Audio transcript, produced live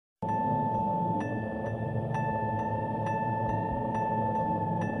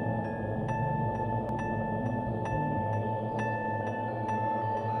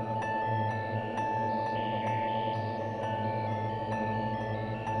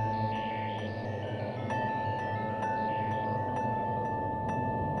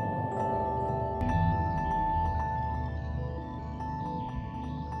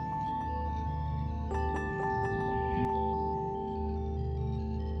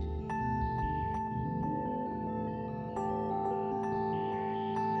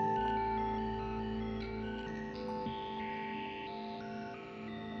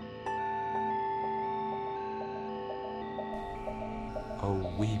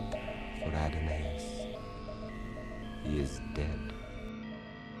for Adonais. He is dead,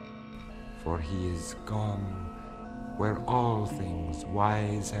 for he is gone where all things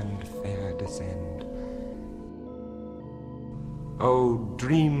wise and fair descend. Oh,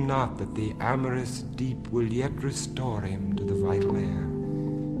 dream not that the amorous deep will yet restore him to the vital air.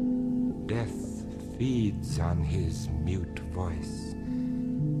 Death feeds on his mute voice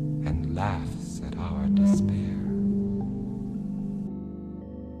and laughs at our despair.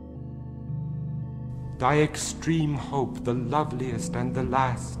 Thy extreme hope, the loveliest and the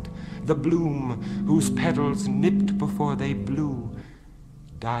last, the bloom whose petals nipped before they blew,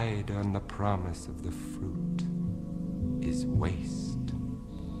 died on the promise of the fruit, is waste.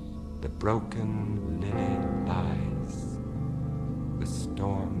 The broken lily lies. The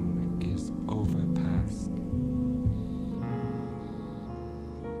storm is overpast.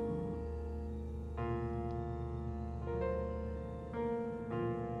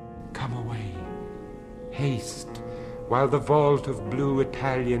 Come away, haste, while the vault of blue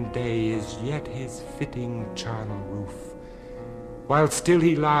Italian day is yet his fitting charnel roof, while still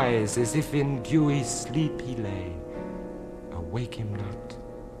he lies as if in dewy sleep he lay. Awake him not.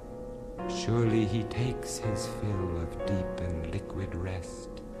 Surely he takes his fill of deep and liquid rest,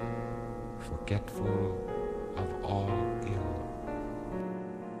 forgetful of all ill.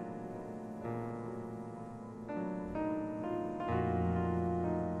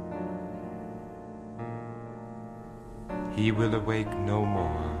 He will awake no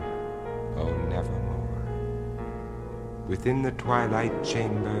more, oh nevermore. Within the twilight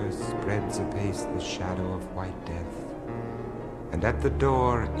chamber spreads apace the shadow of white death, and at the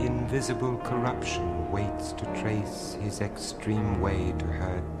door invisible corruption waits to trace his extreme way to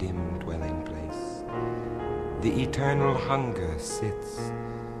her dim dwelling place. The eternal hunger sits,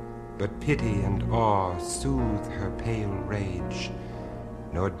 but pity and awe soothe her pale rage,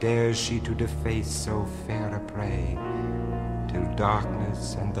 nor dares she to deface so fair a prey, till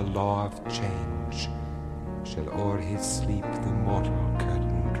darkness and the law of change shall o'er his sleep the mortal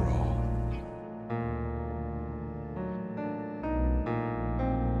curtain draw.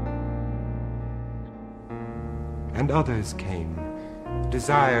 And others came,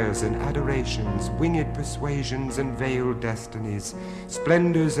 desires and adorations, winged persuasions and veiled destinies,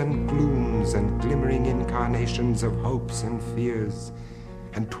 splendors and glooms and glimmering incarnations of hopes and fears,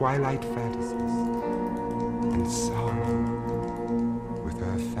 and twilight fantasies, and sorrow with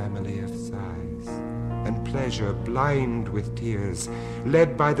her family of sighs, and pleasure blind with tears,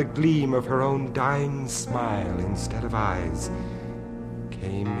 led by the gleam of her own dying smile instead of eyes,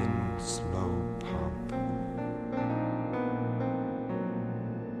 came in slow pomp.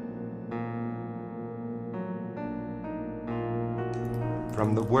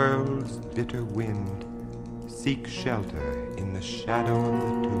 From the world's bitter wind, seek shelter in the shadow of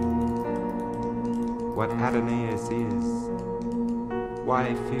the tomb. What Adonais is,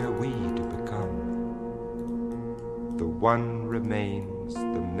 why fear we to become? The one remains,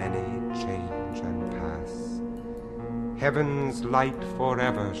 the many change and pass. Heaven's light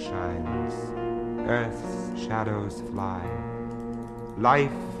forever shines, earth's shadows fly.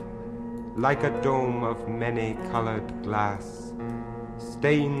 Life, like a dome of many-colored glass,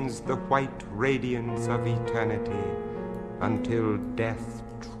 stains the white radiance of eternity until death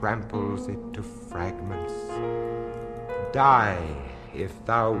tramples it to fragments. Die, if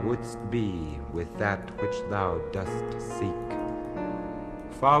thou wouldst be with that which thou dost seek.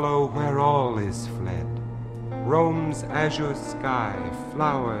 Follow where all is fled. Rome's azure sky,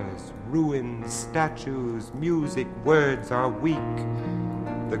 flowers, ruins, statues, music, words are weak.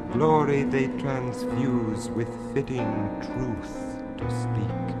 The glory they transfuse with fitting truth to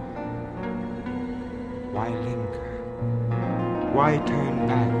speak. Why linger? Why turn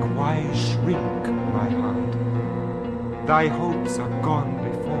back? Why shrink, my heart? Thy hopes are gone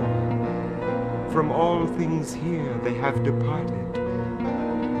before. From all things here they have departed.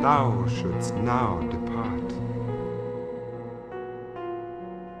 Thou shouldst now depart.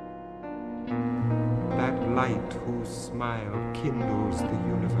 That light whose smile kindles the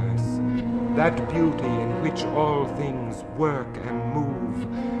universe, that beauty in which all things work and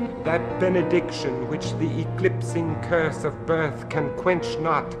move, that benediction which the eclipsing curse of birth can quench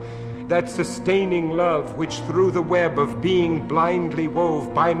not, that sustaining love which through the web of being blindly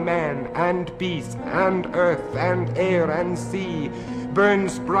wove by man and beast and earth and air and sea,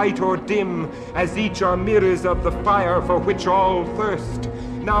 burns bright or dim as each are mirrors of the fire for which all thirst,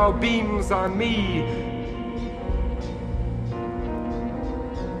 now beams on me,